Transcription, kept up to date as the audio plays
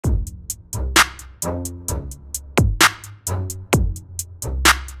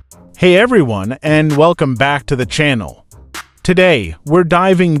Hey everyone, and welcome back to the channel. Today, we're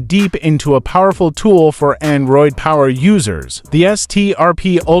diving deep into a powerful tool for Android power users, the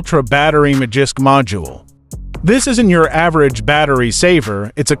STRP Ultra Battery Magisk module. This isn't your average battery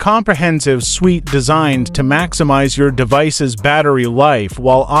saver, it's a comprehensive suite designed to maximize your device's battery life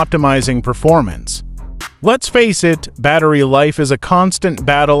while optimizing performance. Let's face it, battery life is a constant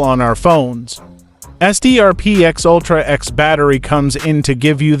battle on our phones. STRP X Ultra X battery comes in to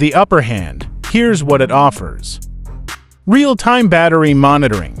give you the upper hand. Here's what it offers. Real-time battery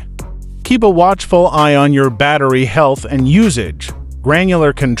monitoring. Keep a watchful eye on your battery health and usage.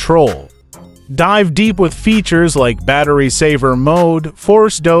 Granular control. Dive deep with features like battery saver mode,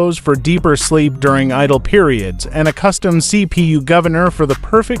 forced doze for deeper sleep during idle periods, and a custom CPU governor for the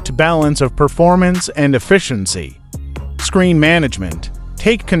perfect balance of performance and efficiency. Screen management.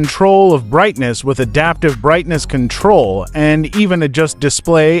 Take control of brightness with adaptive brightness control and even adjust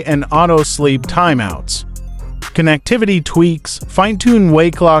display and auto-sleep timeouts. Connectivity tweaks, fine-tune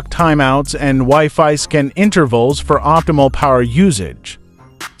wake clock timeouts, and Wi-Fi scan intervals for optimal power usage.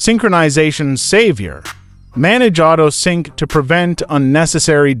 Synchronization savior. Manage auto-sync to prevent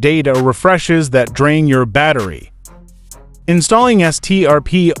unnecessary data refreshes that drain your battery. Installing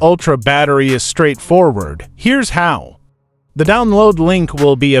STRP Ultra Battery is straightforward. Here's how. The download link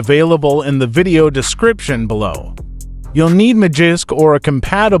will be available in the video description below. You'll need Magisk or a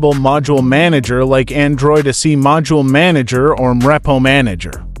compatible module manager like Android SE Module Manager or Repo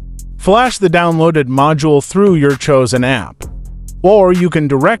Manager. Flash the downloaded module through your chosen app. Or you can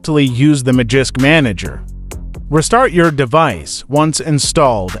directly use the Magisk Manager. Restart your device. Once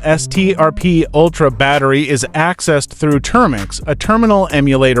installed, STRP Ultra Battery is accessed through Termix, a terminal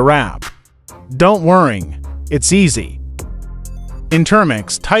emulator app. Don't worry, it's easy. In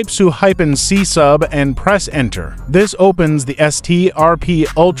Termix, type su-c sub and press enter. This opens the STRP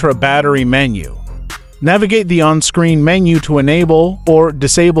Ultra Battery menu. Navigate the on-screen menu to enable or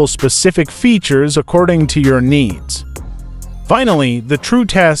disable specific features according to your needs. Finally, the true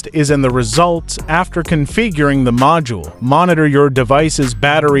test is in the results. After configuring the module, monitor your device's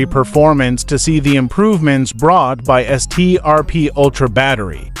battery performance to see the improvements brought by STRP Ultra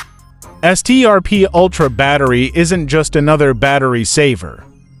Battery. STRP Ultra Battery isn't just another battery saver.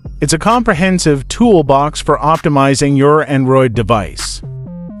 It's a comprehensive toolbox for optimizing your Android device.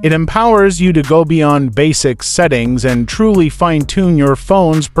 It empowers you to go beyond basic settings and truly fine-tune your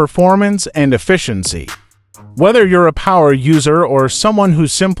phone's performance and efficiency. Whether you're a power user or someone who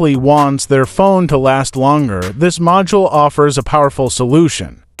simply wants their phone to last longer, this module offers a powerful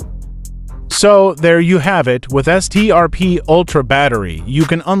solution. So, there you have it. With STRP Ultra Battery, you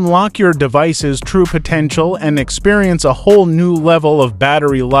can unlock your device's true potential and experience a whole new level of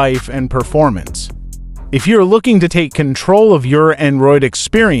battery life and performance. If you're looking to take control of your Android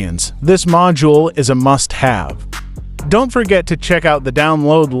experience, this module is a must-have. Don't forget to check out the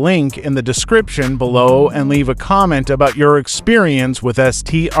download link in the description below and leave a comment about your experience with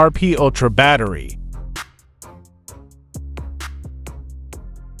STRP Ultra Battery.